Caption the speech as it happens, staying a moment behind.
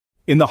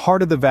In the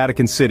heart of the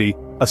Vatican City,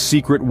 a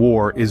secret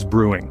war is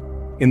brewing.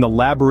 In the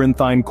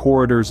labyrinthine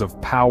corridors of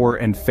power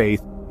and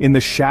faith, in the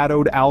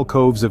shadowed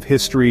alcoves of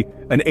history,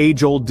 an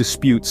age-old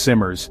dispute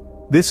simmers.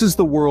 This is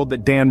the world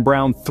that Dan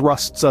Brown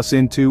thrusts us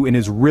into in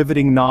his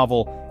riveting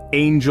novel,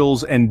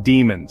 Angels and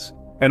Demons.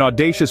 An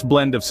audacious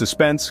blend of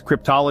suspense,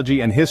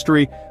 cryptology, and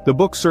history, the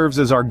book serves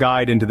as our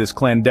guide into this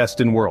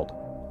clandestine world.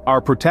 Our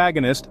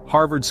protagonist,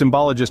 Harvard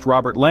symbologist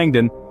Robert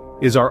Langdon,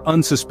 is our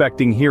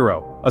unsuspecting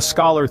hero, a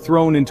scholar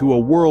thrown into a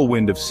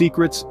whirlwind of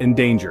secrets and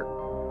danger.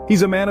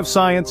 He's a man of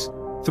science,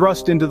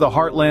 thrust into the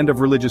heartland of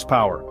religious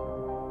power.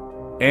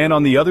 And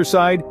on the other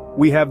side,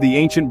 we have the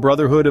ancient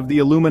brotherhood of the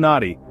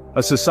Illuminati,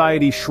 a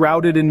society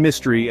shrouded in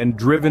mystery and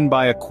driven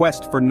by a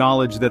quest for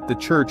knowledge that the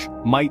Church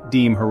might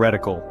deem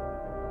heretical.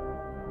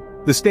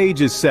 The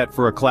stage is set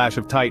for a clash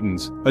of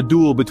titans, a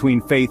duel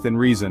between faith and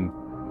reason.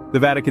 The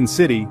Vatican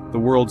City, the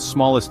world's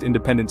smallest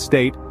independent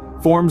state,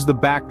 forms the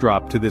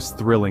backdrop to this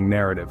thrilling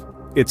narrative.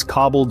 Its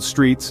cobbled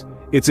streets,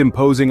 its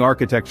imposing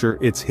architecture,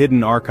 its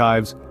hidden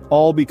archives,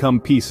 all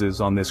become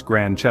pieces on this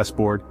grand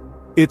chessboard.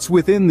 It's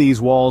within these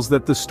walls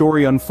that the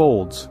story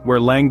unfolds, where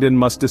Langdon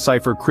must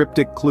decipher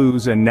cryptic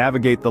clues and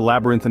navigate the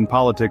labyrinthine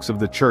politics of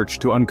the Church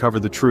to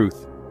uncover the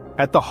truth.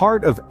 At the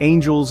heart of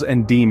Angels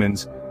and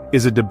Demons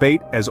is a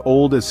debate as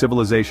old as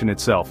civilization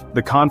itself,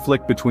 the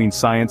conflict between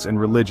science and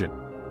religion.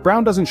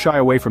 Brown doesn't shy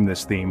away from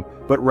this theme,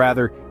 but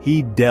rather,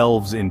 he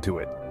delves into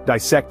it,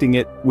 dissecting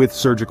it with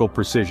surgical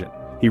precision.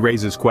 He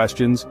raises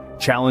questions,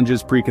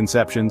 challenges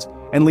preconceptions,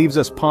 and leaves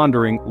us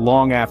pondering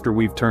long after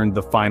we've turned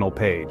the final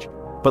page.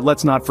 But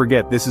let's not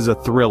forget, this is a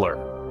thriller.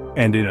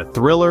 And in a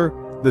thriller,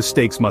 the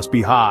stakes must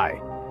be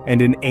high.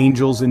 And in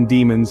Angels and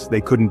Demons, they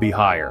couldn't be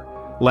higher.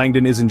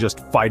 Langdon isn't just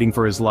fighting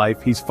for his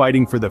life, he's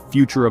fighting for the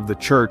future of the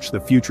Church,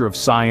 the future of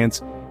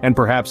science, and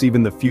perhaps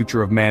even the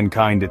future of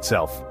mankind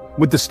itself.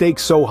 With the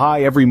stakes so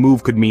high, every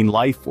move could mean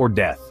life or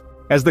death.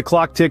 As the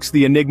clock ticks,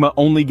 the enigma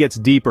only gets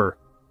deeper.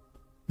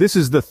 This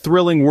is the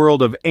thrilling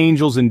world of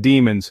Angels and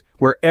Demons,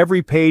 where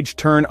every page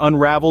turn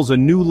unravels a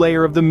new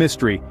layer of the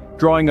mystery,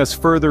 drawing us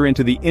further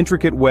into the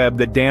intricate web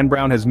that Dan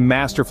Brown has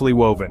masterfully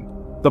woven.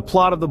 The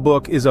plot of the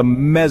book is a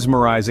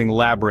mesmerizing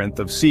labyrinth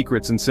of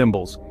secrets and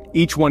symbols,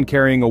 each one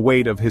carrying a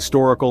weight of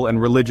historical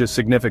and religious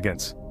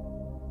significance.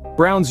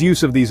 Brown's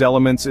use of these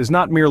elements is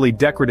not merely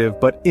decorative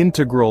but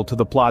integral to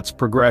the plot's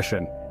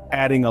progression,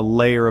 adding a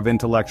layer of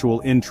intellectual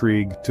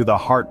intrigue to the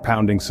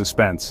heart-pounding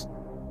suspense.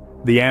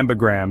 The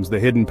ambigrams, the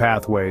hidden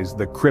pathways,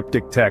 the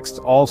cryptic texts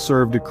all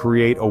serve to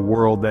create a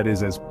world that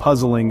is as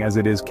puzzling as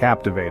it is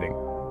captivating.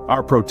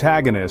 Our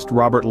protagonist,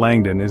 Robert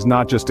Langdon, is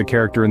not just a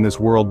character in this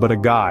world but a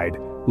guide,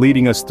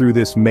 leading us through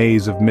this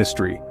maze of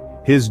mystery.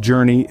 His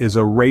journey is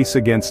a race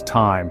against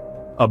time,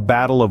 a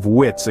battle of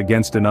wits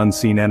against an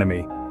unseen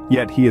enemy.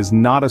 Yet he is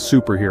not a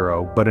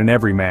superhero, but an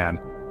everyman,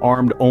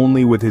 armed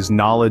only with his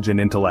knowledge and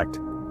intellect.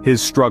 His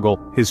struggle,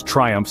 his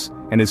triumphs,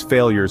 and his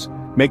failures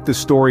make the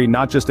story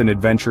not just an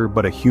adventure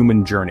but a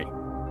human journey.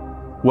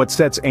 What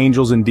sets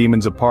Angels and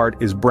Demons apart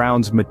is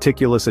Brown's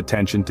meticulous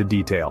attention to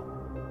detail.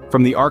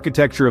 From the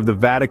architecture of the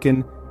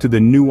Vatican to the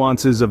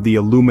nuances of the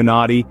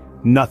Illuminati,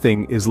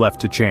 nothing is left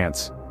to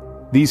chance.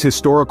 These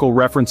historical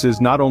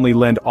references not only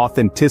lend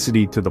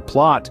authenticity to the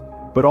plot,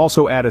 but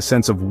also add a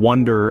sense of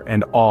wonder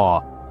and awe,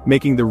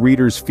 making the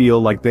readers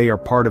feel like they are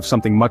part of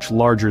something much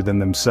larger than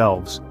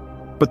themselves.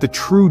 But the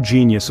true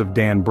genius of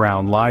Dan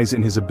Brown lies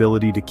in his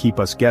ability to keep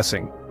us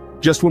guessing.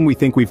 Just when we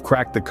think we've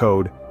cracked the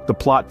code, the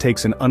plot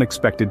takes an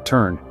unexpected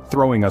turn,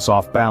 throwing us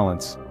off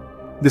balance.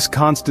 This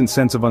constant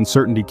sense of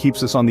uncertainty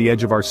keeps us on the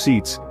edge of our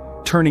seats,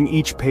 turning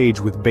each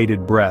page with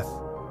bated breath.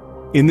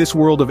 In this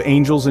world of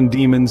Angels and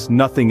Demons,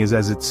 nothing is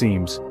as it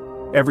seems.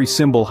 Every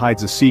symbol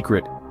hides a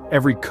secret,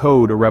 every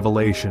code a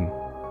revelation.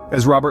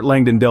 As Robert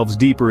Langdon delves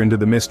deeper into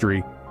the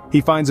mystery, he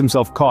finds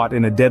himself caught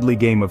in a deadly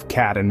game of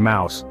cat and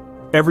mouse.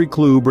 Every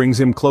clue brings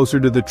him closer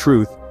to the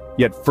truth,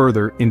 yet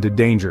further into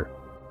danger.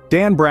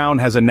 Dan Brown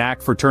has a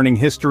knack for turning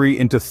history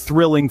into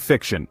thrilling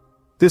fiction.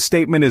 This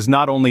statement is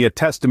not only a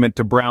testament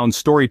to Brown's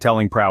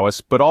storytelling prowess,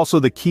 but also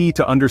the key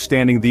to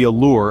understanding the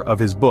allure of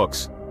his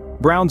books.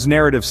 Brown's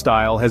narrative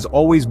style has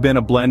always been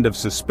a blend of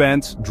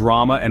suspense,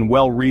 drama, and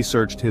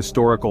well-researched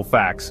historical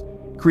facts,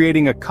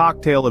 creating a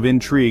cocktail of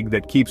intrigue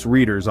that keeps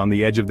readers on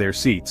the edge of their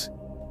seats.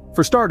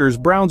 For starters,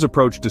 Brown's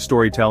approach to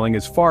storytelling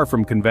is far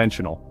from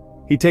conventional.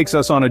 He takes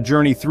us on a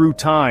journey through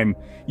time,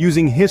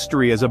 using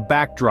history as a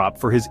backdrop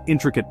for his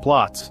intricate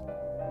plots.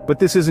 But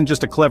this isn't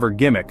just a clever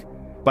gimmick.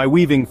 By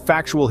weaving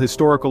factual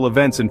historical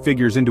events and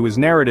figures into his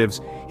narratives,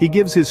 he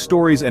gives his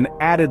stories an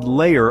added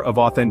layer of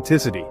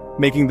authenticity,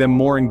 making them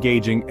more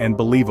engaging and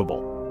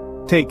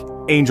believable. Take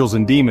Angels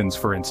and Demons,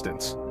 for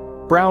instance.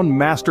 Brown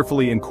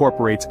masterfully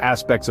incorporates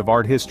aspects of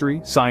art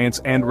history, science,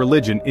 and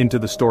religion into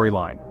the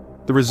storyline.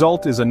 The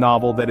result is a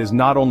novel that is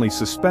not only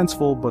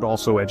suspenseful but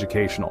also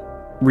educational.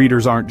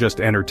 Readers aren't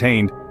just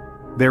entertained,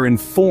 they're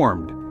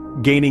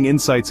informed, gaining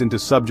insights into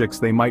subjects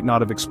they might not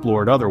have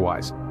explored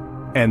otherwise.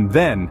 And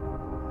then,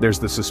 there's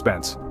the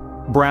suspense.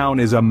 Brown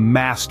is a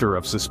master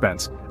of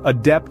suspense,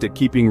 adept at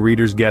keeping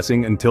readers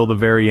guessing until the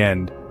very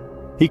end.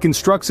 He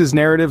constructs his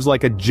narratives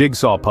like a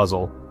jigsaw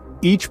puzzle,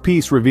 each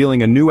piece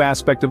revealing a new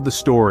aspect of the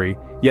story,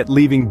 yet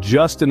leaving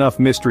just enough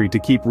mystery to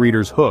keep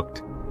readers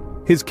hooked.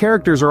 His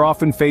characters are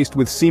often faced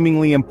with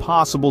seemingly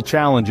impossible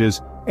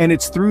challenges, and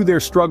it's through their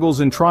struggles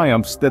and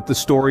triumphs that the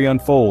story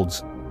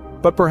unfolds.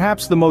 But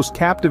perhaps the most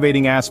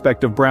captivating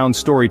aspect of Brown's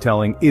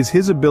storytelling is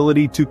his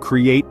ability to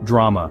create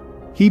drama.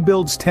 He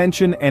builds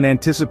tension and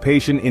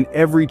anticipation in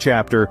every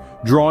chapter,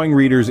 drawing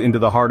readers into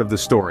the heart of the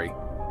story.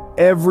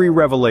 Every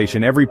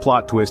revelation, every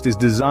plot twist is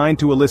designed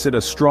to elicit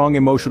a strong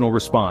emotional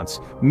response,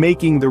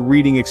 making the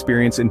reading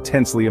experience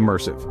intensely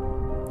immersive.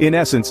 In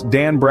essence,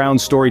 Dan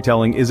Brown's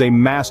storytelling is a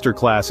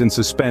masterclass in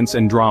suspense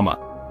and drama.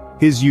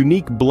 His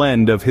unique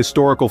blend of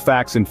historical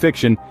facts and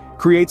fiction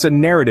creates a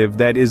narrative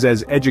that is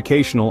as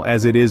educational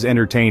as it is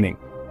entertaining.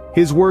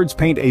 His words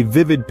paint a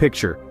vivid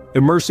picture,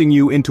 immersing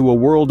you into a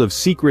world of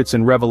secrets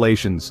and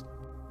revelations.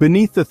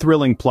 Beneath the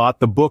thrilling plot,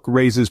 the book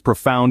raises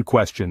profound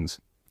questions.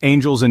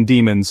 Angels and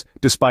Demons,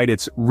 despite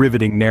its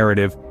riveting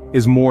narrative,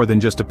 is more than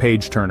just a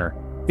page-turner.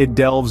 It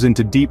delves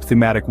into deep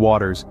thematic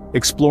waters,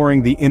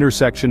 exploring the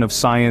intersection of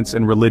science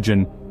and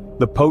religion,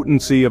 the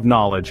potency of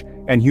knowledge,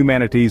 and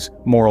humanity's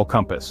moral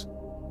compass.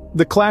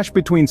 The clash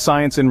between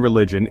science and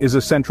religion is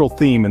a central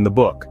theme in the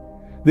book.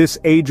 This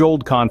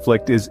age-old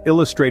conflict is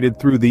illustrated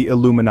through the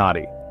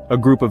Illuminati, a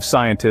group of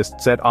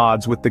scientists at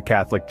odds with the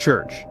Catholic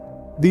Church.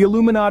 The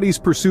Illuminati's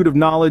pursuit of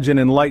knowledge and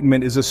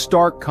enlightenment is a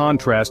stark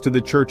contrast to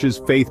the Church's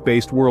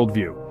faith-based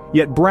worldview,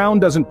 yet Brown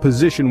doesn't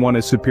position one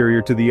as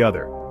superior to the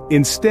other.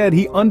 Instead,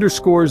 he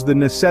underscores the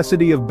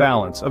necessity of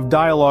balance, of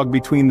dialogue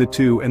between the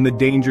two, and the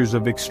dangers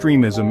of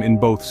extremism in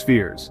both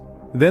spheres.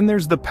 Then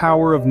there's the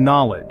power of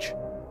knowledge.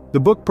 The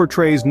book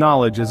portrays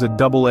knowledge as a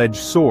double-edged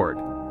sword.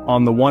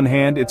 On the one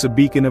hand, it's a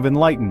beacon of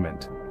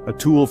enlightenment, a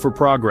tool for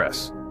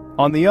progress.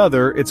 On the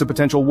other, it's a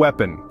potential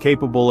weapon,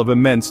 capable of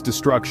immense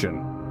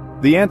destruction.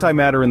 The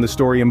antimatter in the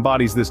story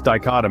embodies this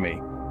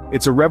dichotomy.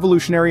 It's a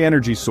revolutionary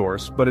energy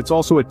source, but it's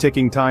also a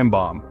ticking time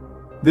bomb.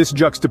 This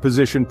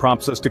juxtaposition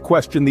prompts us to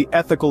question the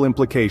ethical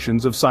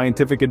implications of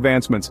scientific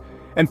advancements,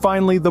 and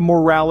finally, the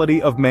morality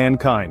of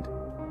mankind.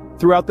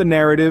 Throughout the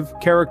narrative,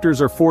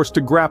 characters are forced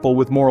to grapple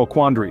with moral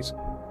quandaries.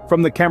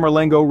 From the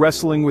Camerlengo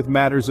wrestling with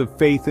matters of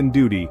faith and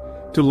duty,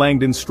 to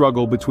Langdon's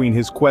struggle between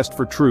his quest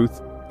for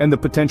truth and the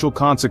potential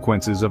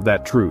consequences of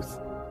that truth.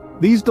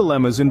 These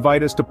dilemmas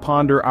invite us to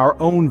ponder our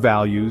own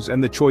values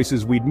and the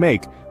choices we'd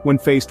make when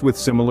faced with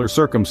similar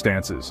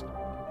circumstances.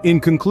 In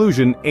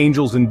conclusion,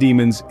 Angels and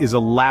Demons is a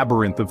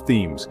labyrinth of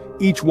themes,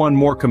 each one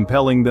more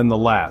compelling than the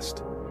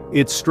last.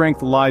 Its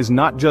strength lies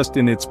not just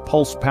in its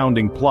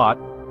pulse-pounding plot,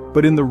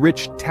 but in the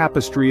rich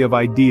tapestry of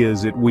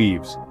ideas it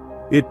weaves.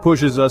 It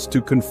pushes us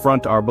to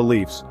confront our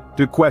beliefs,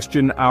 to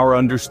question our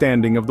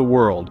understanding of the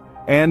world,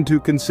 and to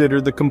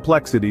consider the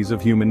complexities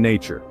of human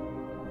nature.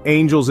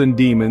 Angels and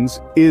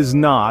Demons is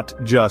not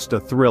just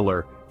a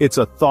thriller, it's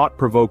a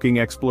thought-provoking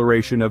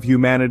exploration of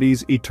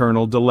humanity's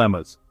eternal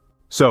dilemmas.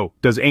 So,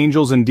 does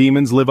Angels and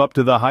Demons live up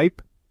to the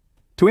hype?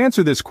 To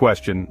answer this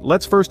question,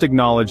 let's first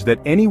acknowledge that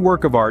any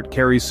work of art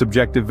carries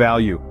subjective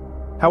value.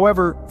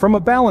 However, from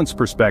a balanced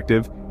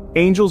perspective,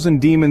 Angels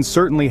and Demons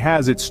certainly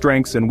has its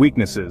strengths and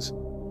weaknesses.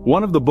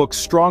 One of the book's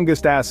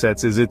strongest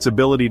assets is its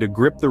ability to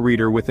grip the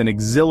reader with an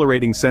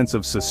exhilarating sense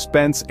of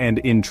suspense and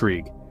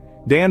intrigue.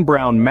 Dan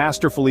Brown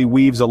masterfully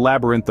weaves a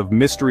labyrinth of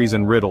mysteries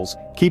and riddles,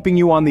 keeping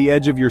you on the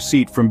edge of your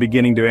seat from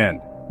beginning to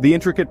end. The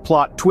intricate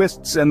plot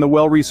twists and the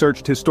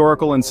well-researched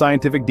historical and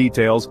scientific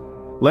details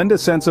lend a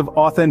sense of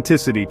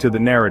authenticity to the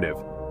narrative,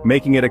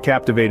 making it a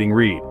captivating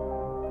read.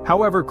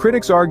 However,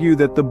 critics argue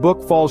that the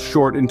book falls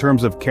short in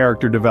terms of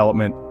character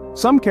development.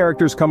 Some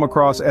characters come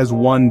across as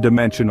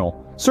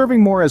one-dimensional,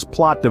 serving more as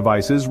plot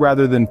devices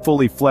rather than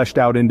fully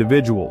fleshed-out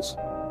individuals.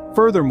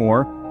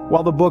 Furthermore,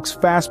 while the book's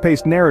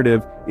fast-paced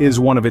narrative is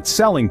one of its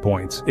selling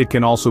points, it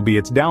can also be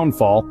its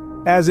downfall,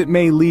 as it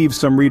may leave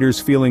some readers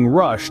feeling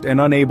rushed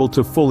and unable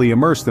to fully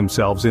immerse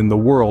themselves in the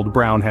world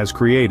Brown has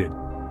created.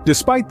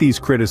 Despite these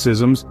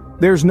criticisms,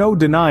 there's no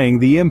denying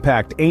the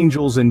impact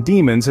Angels and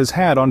Demons has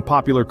had on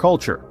popular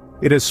culture.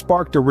 It has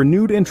sparked a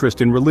renewed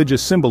interest in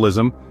religious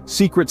symbolism,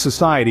 secret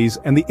societies,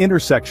 and the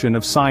intersection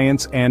of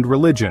science and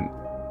religion.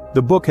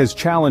 The book has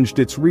challenged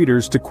its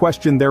readers to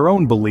question their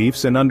own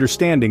beliefs and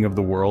understanding of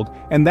the world,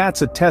 and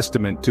that's a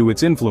testament to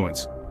its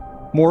influence.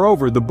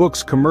 Moreover, the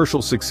book's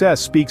commercial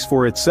success speaks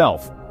for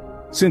itself.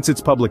 Since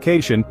its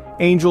publication,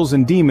 Angels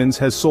and Demons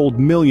has sold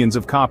millions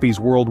of copies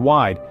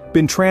worldwide,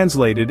 been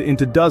translated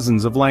into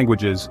dozens of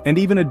languages, and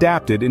even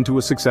adapted into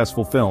a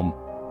successful film.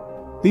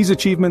 These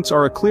achievements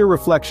are a clear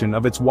reflection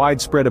of its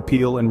widespread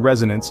appeal and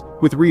resonance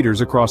with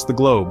readers across the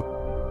globe.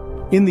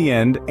 In the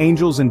end,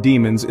 Angels and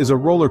Demons is a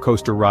roller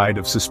coaster ride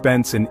of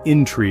suspense and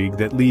intrigue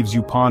that leaves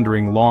you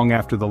pondering long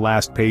after the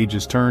last page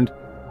is turned.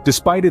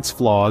 Despite its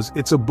flaws,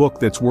 it's a book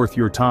that's worth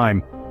your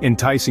time,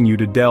 enticing you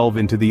to delve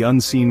into the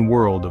unseen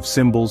world of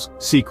symbols,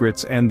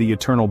 secrets, and the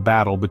eternal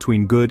battle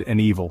between good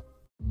and evil.